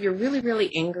sometimes if you're really,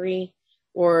 really angry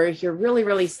or if you're really,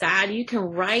 really sad, you can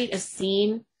write a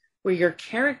scene where your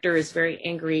character is very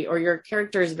angry or your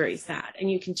character is very sad, and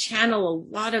you can channel a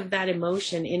lot of that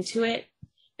emotion into it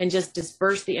and just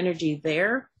disperse the energy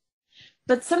there.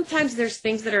 But sometimes there's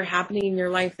things that are happening in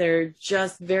your life that are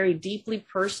just very deeply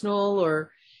personal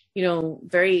or,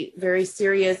 very, very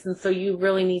serious. And so you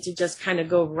really need to just kind of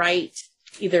go write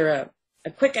either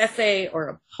a quick essay or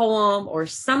a poem or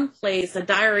someplace, a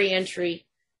diary entry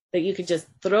that you could just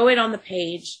throw it on the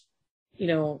page,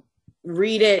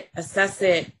 read it, assess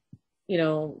it,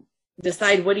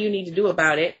 decide what do you need to do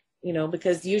about it,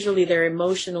 because usually they're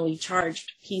emotionally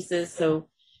charged pieces. So,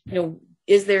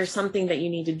 is there something that you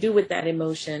need to do with that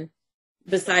emotion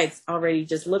besides already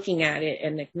just looking at it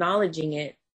and acknowledging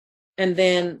it? And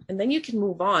then you can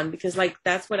move on, because like,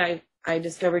 that's what I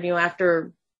discovered,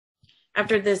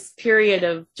 after this period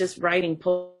of just writing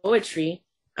poetry,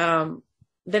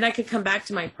 then I could come back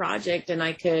to my project and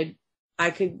I could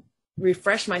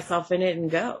refresh myself in it and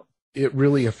go. It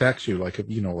really affects you, like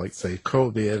say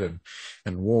COVID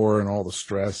and war and all the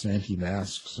stress and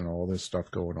anti-masks and all this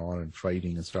stuff going on and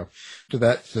fighting and stuff. Does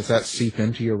that seep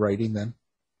into your writing then?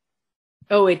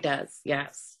 Oh, it does.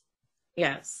 Yes.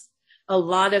 A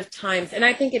lot of times, and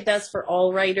I think it does for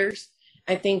all writers.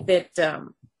 I think that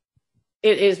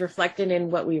it is reflected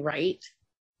in what we write,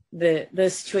 the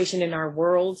situation in our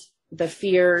world, the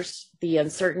fears, the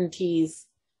uncertainties.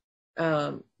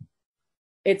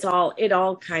 It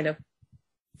all kind of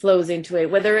flows into it.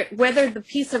 Whether the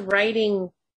piece of writing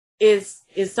is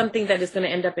something that is going to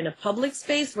end up in a public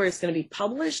space where it's going to be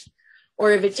published,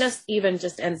 or if it just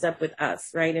ends up with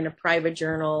us, right, in a private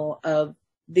journal of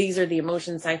these are the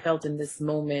emotions I felt in this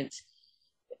moment.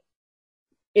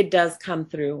 it does come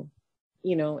through,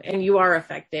 and you are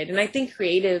affected. And I think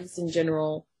creatives in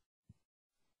general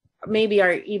maybe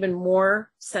are even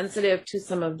more sensitive to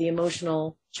some of the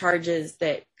emotional charges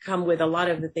that come with a lot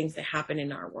of the things that happen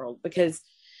in our world, because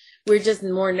we're just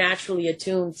more naturally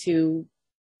attuned to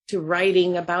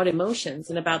writing about emotions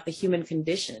and about the human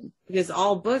condition, because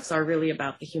all books are really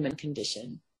about the human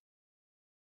condition.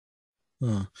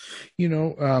 How do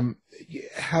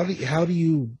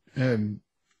you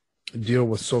deal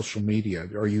with social media?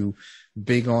 Are you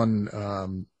big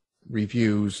on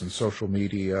reviews and social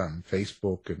media and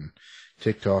Facebook and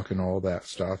TikTok and all that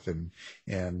stuff, and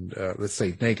let's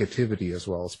say negativity as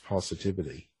well as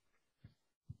positivity?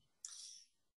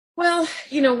 Well,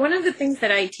 one of the things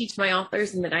that I teach my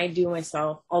authors and that I do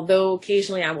myself, although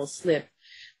occasionally I will slip,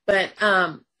 but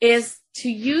is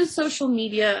to use social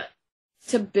media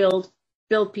to build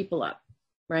people up,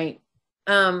 right?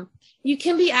 You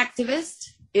can be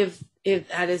activist if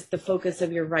that is the focus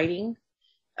of your writing.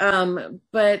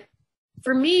 But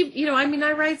for me,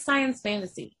 I write science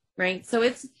fantasy, right? So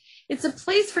it's a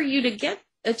place for you to get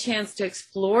a chance to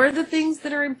explore the things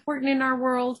that are important in our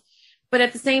world, but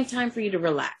at the same time for you to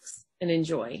relax and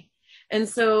enjoy. And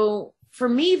so for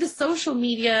me, the social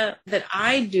media that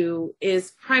I do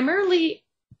is primarily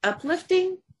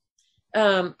uplifting.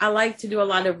 I like to do a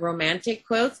lot of romantic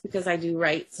quotes because I do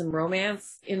write some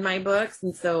romance in my books.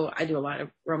 And so I do a lot of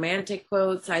romantic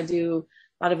quotes. I do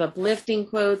a lot of uplifting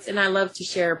quotes, and I love to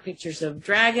share pictures of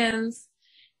dragons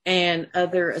and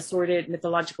other assorted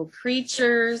mythological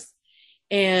creatures.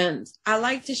 And I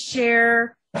like to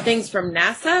share things from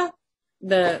NASA,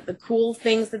 the cool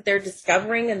things that they're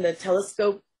discovering and the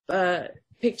telescope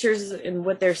pictures and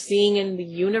what they're seeing in the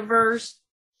universe.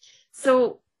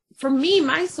 So for me,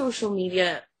 my social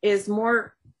media is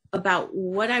more about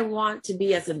what I want to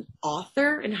be as an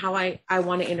author and how I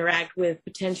want to interact with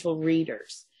potential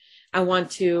readers. I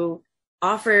want to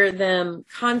offer them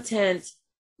content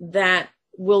that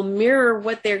will mirror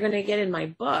what they're going to get in my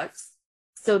books,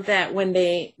 so that when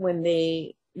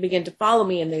they begin to follow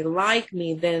me and they like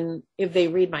me, then if they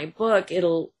read my book,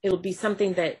 it'll be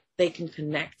something that they can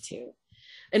connect to.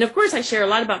 And of course, I share a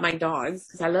lot about my dogs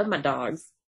because I love my dogs,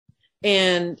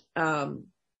 and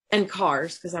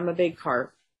cars because I'm a big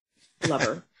car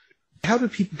lover. How do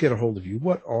people get a hold of you?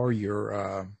 What are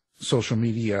your social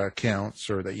media accounts,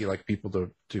 or that you like people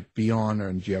to be on,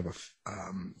 or do you have a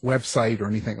website or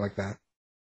anything like that?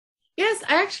 Yes,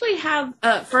 I actually have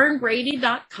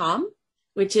fernbrady.com,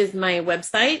 which is my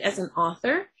website as an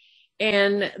author.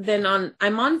 And then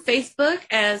I'm on Facebook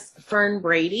as Fern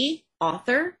Brady,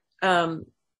 author.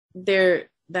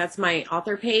 That's my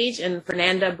author page, and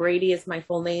Fernanda Brady is my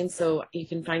full name, so you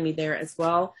can find me there as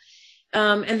well.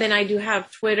 And then I do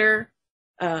have Twitter,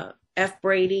 F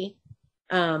Brady.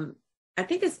 I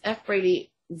think it's F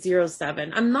Brady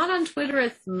 07. I'm not on Twitter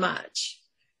as much,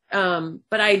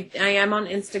 but I am on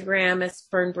Instagram as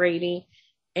Fern Brady,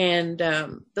 and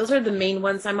those are the main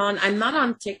ones I'm on. I'm not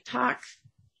on TikTok.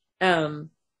 Oh,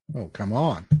 come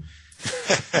on.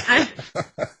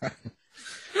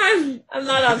 I'm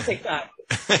not on TikTok.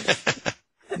 I'm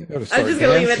just going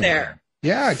to leave it there.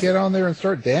 Yeah, get on there and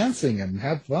start dancing and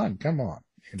have fun. Come on,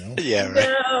 Yeah, right.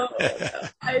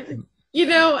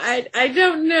 No, I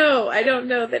don't know. I don't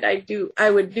know that I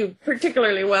would do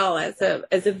particularly well as a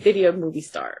video movie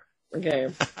star. Okay.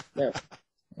 No.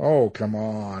 Oh, come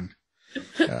on.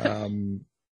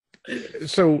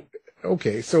 So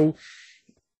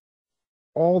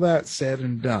all that said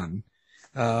and done,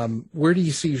 where do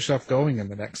you see yourself going in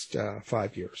the next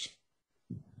 5 years?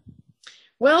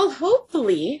 Well,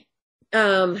 hopefully,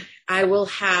 I will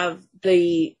have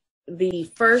the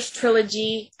first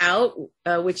trilogy out,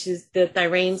 which is the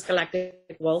Thyraine's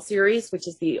Galactic Wall series, which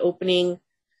is the opening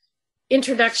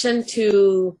introduction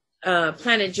to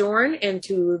planet Jorn and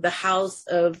to the House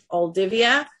of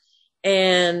Aldivia.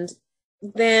 And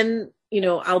then,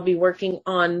 I'll be working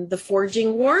on the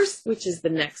Forging Wars, which is the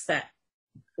next set,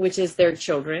 which is their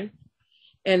children.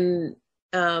 And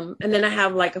then I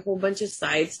have like a whole bunch of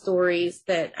side stories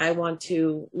that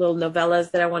little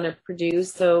novellas that I want to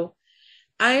produce. So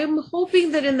I'm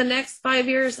hoping that in the next 5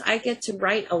 years, I get to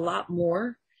write a lot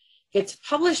more, get to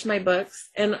publish my books,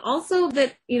 and also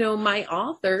that, my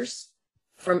authors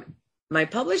from my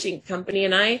publishing company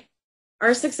and I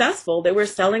are successful, that we're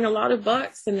selling a lot of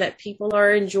books and that people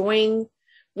are enjoying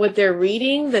what they're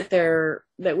reading, that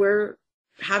we're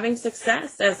having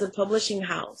success as a publishing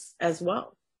house as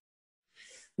well.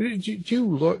 Do you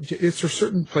look? Is there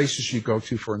certain places you go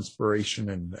to for inspiration,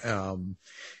 and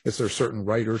is there certain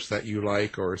writers that you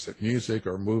like, or is it music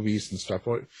or movies and stuff?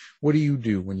 What do you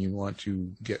do when you want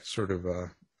to get sort of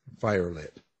a fire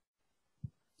lit?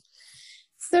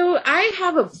 So I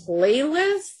have a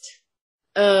playlist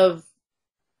of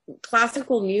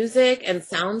classical music and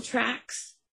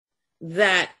soundtracks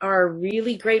that are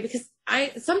really great because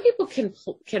some people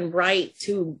can write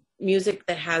to music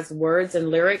that has words and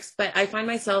lyrics, but I find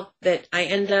myself that I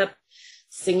end up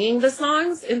singing the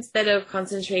songs instead of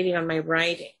concentrating on my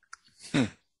writing.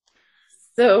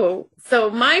 So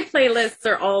my playlists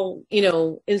are all,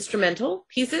 instrumental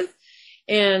pieces.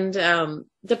 And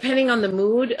depending on the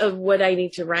mood of what I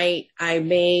need to write, I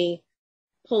may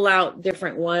pull out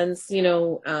different ones.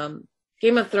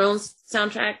 Game of Thrones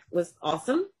soundtrack was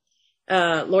awesome.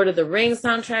 Lord of the Rings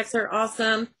soundtracks are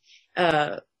awesome.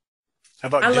 How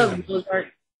about I Dune? love Mozart.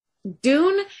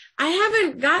 Dune, I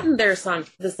haven't gotten the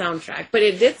soundtrack, but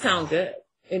it did sound good.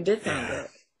 It did sound good,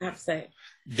 I have to say.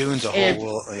 Dune's a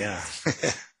whole, yeah.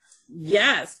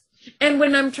 Yes. And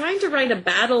when I'm trying to write a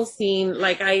battle scene,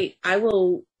 like I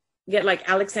will get like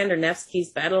Alexander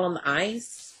Nevsky's Battle on the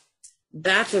Ice.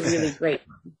 That's a really great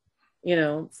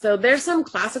one, So there's some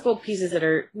classical pieces that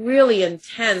are really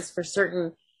intense for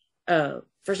certain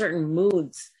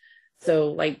moods.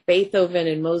 So like Beethoven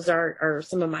and Mozart are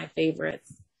some of my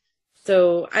favorites.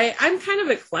 So I'm kind of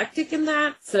eclectic in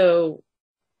that. So,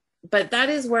 but that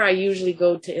is where I usually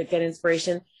go to get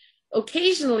inspiration.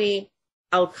 Occasionally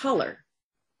I'll color.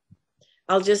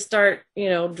 I'll just start,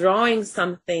 drawing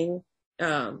something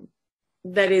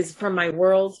that is from my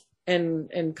world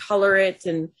and color it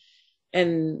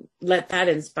and let that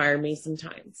inspire me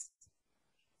sometimes.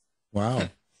 Wow.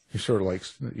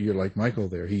 You're like Michael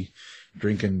there. He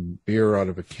drinking beer out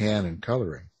of a can and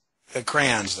coloring.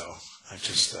 Crayons, though.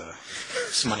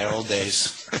 It's my old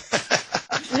days.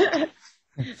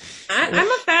 I'm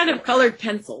a fan of colored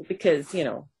pencil because,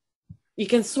 you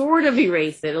can sort of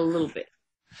erase it a little bit.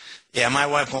 Yeah, my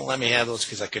wife won't let me have those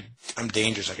because I'm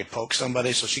dangerous. I could poke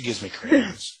somebody, so she gives me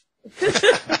crayons.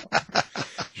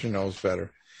 She knows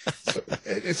better.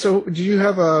 So do you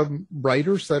have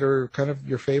writers that are kind of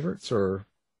your favorites, or?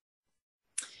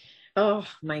 Oh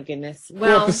my goodness!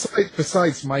 Well,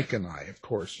 besides Mike and I, of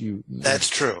course, you. That's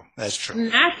true.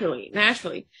 Naturally.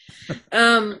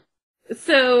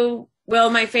 So,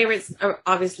 my favorites are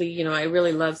obviously, I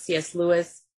really love C.S.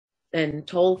 Lewis and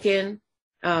Tolkien,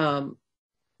 and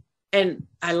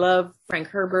I love Frank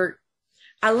Herbert.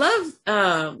 I love.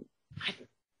 I'm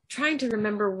trying to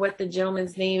remember what the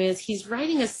gentleman's name is. He's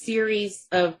writing a series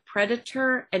of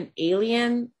Predator and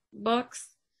Alien books.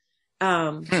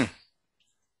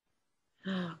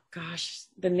 Oh gosh,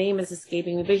 the name is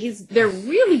escaping me, but they're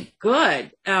really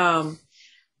good.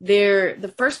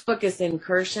 The first book is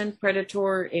Incursion,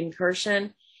 Predator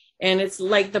Incursion, and it's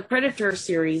like the Predator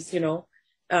series,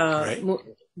 Right.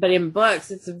 But in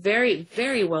books, it's very,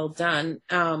 very well done.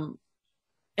 And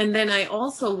then I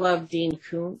also love Dean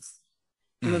Koontz.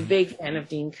 I'm a big fan of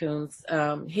Dean Koontz.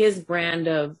 His brand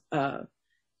of,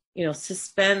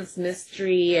 suspense,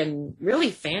 mystery, and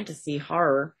really fantasy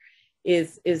horror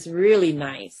is really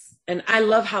nice. And I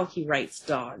love how he writes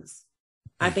dogs.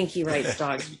 I think he writes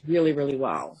dogs really, really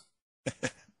well.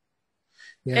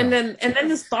 Yeah. And then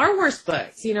the Star Wars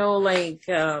books,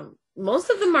 most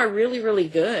of them are really, really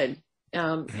good.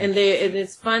 And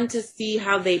it's fun to see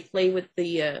how they play with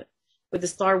the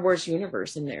Star Wars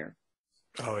universe in there.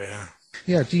 Oh yeah.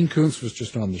 Yeah, Dean Koontz was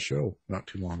just on the show not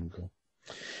too long ago.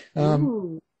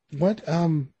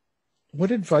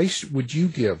 What advice would you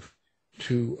give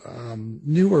to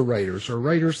newer writers or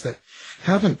writers that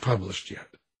haven't published yet?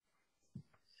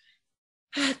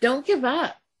 Don't give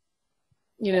up.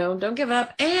 Don't give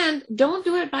up, and don't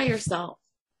do it by yourself.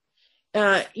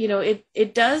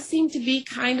 It does seem to be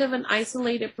kind of an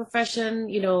isolated profession.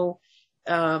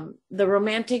 The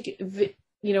romantic,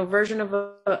 version of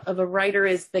a writer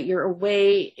is that you're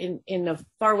away in a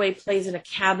faraway place in a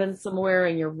cabin somewhere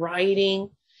and you're writing.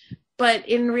 But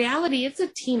in reality, it's a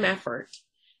team effort.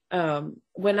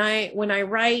 When I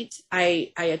write,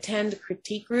 I attend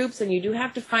critique groups, and you do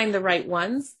have to find the right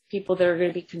ones, people that are going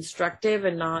to be constructive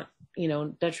and not,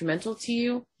 detrimental to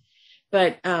you.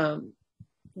 But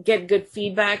get good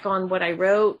feedback on what I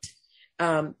wrote.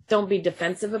 Don't be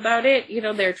defensive about it.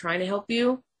 They're trying to help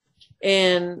you,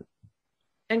 and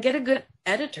get a good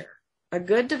editor, a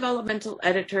good developmental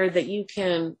editor that you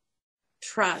can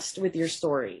trust with your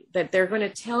story, that they're going to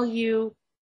tell you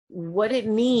what it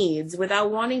needs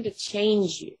without wanting to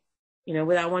change you,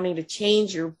 without wanting to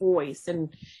change your voice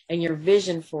and your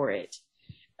vision for it.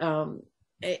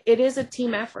 It is a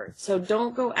team effort. So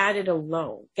don't go at it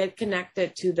alone. Get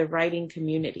connected to the writing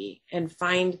community and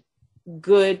find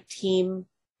good team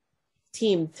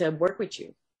to work with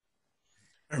you.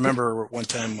 I remember one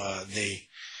time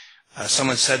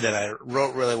someone said that I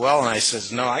wrote really well, and I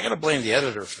says, no, I got to blame the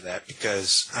editor for that,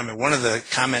 because I mean, one of the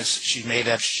comments she made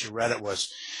after she read it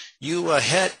was,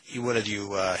 head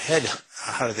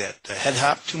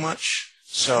hop too much.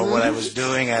 So what I was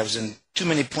doing, I was in too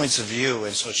many points of view,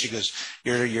 and so she goes,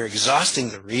 you're exhausting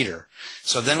the reader.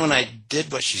 So then when I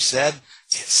did what she said,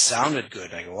 it sounded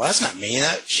good. I go, well, that's not me.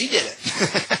 She did it.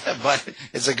 But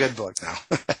it's a good book now.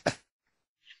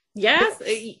 Yes,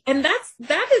 and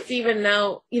that is even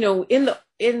now, you know, in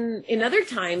other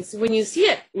times when you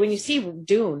see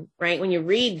Dune, right? When you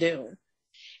read Dune,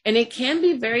 and it can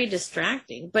be very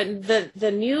distracting, but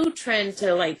the new trend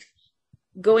to like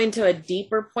go into a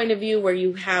deeper point of view where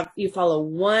you follow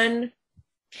one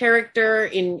character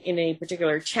in a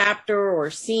particular chapter or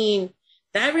scene,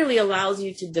 that really allows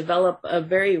you to develop a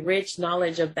very rich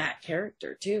knowledge of that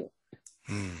character too.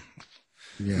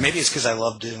 Yeah. Maybe it's because I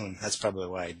love Dune. That's probably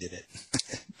why I did it.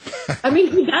 I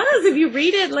mean, he does. If you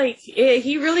read it, like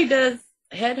he really does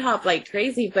head hop like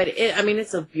crazy. But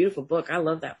it's a beautiful book. I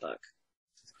love that book.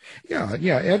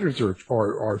 Yeah. Editors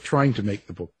are trying to make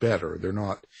the book better. They're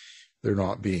not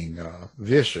being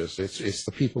vicious. It's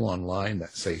the people online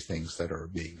that say things that are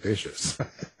being vicious.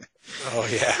 Oh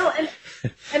yeah. Oh,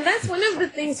 and that's one of the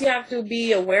things you have to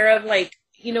be aware of. Like,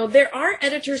 you know, there are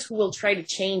editors who will try to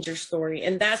change your story,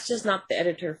 and that's just not the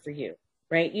editor for you,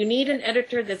 right? You need an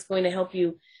editor that's going to help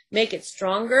you make it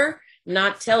stronger,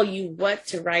 not tell you what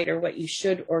to write or what you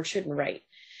should or shouldn't write.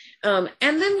 And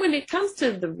then when it comes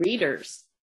to the readers,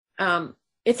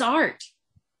 it's art.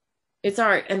 It's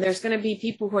art, and there's going to be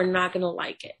people who are not going to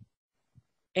like it,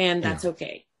 and that's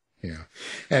okay. Yeah,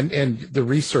 and the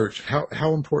research.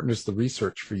 How important is the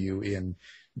research for you in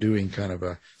doing kind of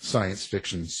a science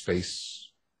fiction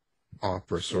space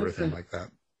opera sort of thing like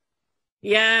that?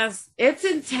 Yes, it's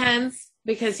intense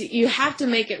because you have to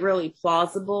make it really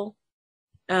plausible.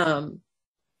 But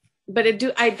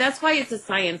that's why it's a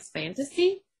science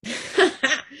fantasy,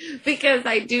 because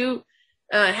I do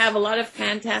have a lot of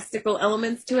fantastical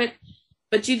elements to it,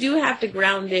 but you do have to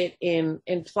ground it in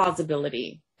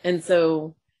plausibility. And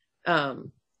so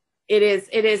it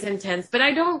is intense, but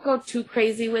I don't go too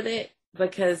crazy with it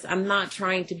because I'm not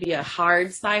trying to be a hard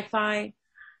sci-fi.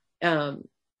 You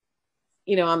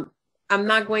know, I'm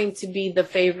not going to be the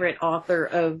favorite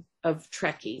author of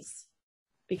Trekkies,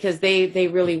 because they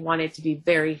really want it to be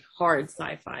very hard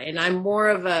sci-fi. And I'm more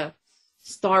of a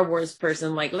Star Wars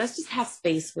person. Like, let's just have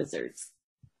space wizards.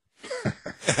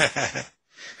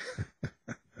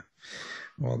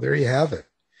 Well, there you have it.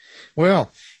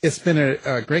 Well, it's been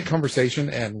a great conversation,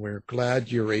 and we're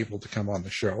glad you're able to come on the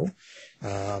show.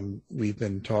 We've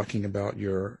been talking about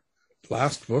your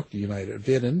last book, United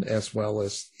Vidden, as well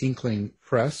as Inkling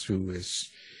Press, who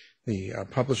is the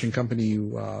publishing company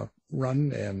you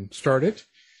run and started.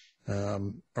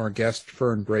 Our guest,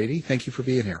 Fern Brady, thank you for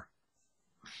being here.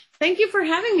 Thank you for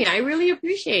having me. I really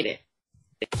appreciate it.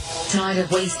 Tired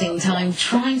of wasting time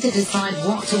trying to decide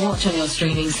what to watch on your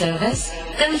streaming service?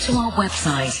 Go to our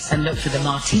website and look for the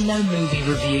Martino movie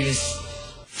reviews.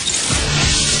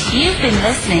 You've been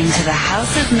listening to the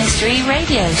House of Mystery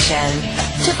radio show.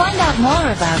 To find out more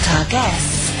about our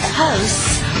guests,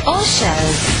 hosts, or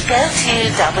shows, go to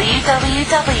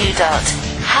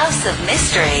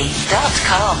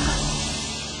www.houseofmystery.com.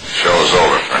 Show's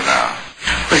over for now.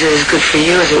 Was it as good for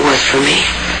you as it was for me?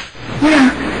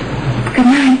 Yeah. Good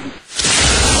night.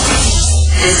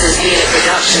 This has been a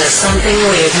production of Something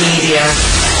Weird Media.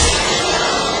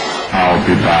 I'll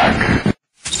be back.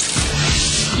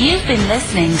 You've been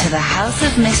listening to the House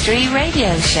of Mystery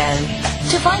radio show.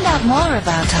 To find out more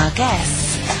about our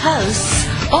guests, hosts,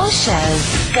 or shows,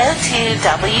 go to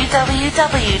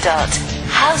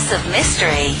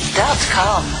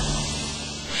www.houseofmystery.com.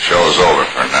 Show's over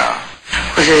for now.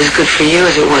 Was it as good for you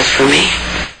as it was for me?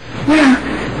 Yeah.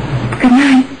 Good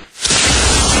night.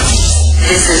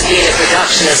 This has been a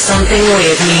production of Something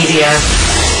Weird Media.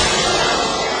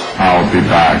 I'll be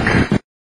back.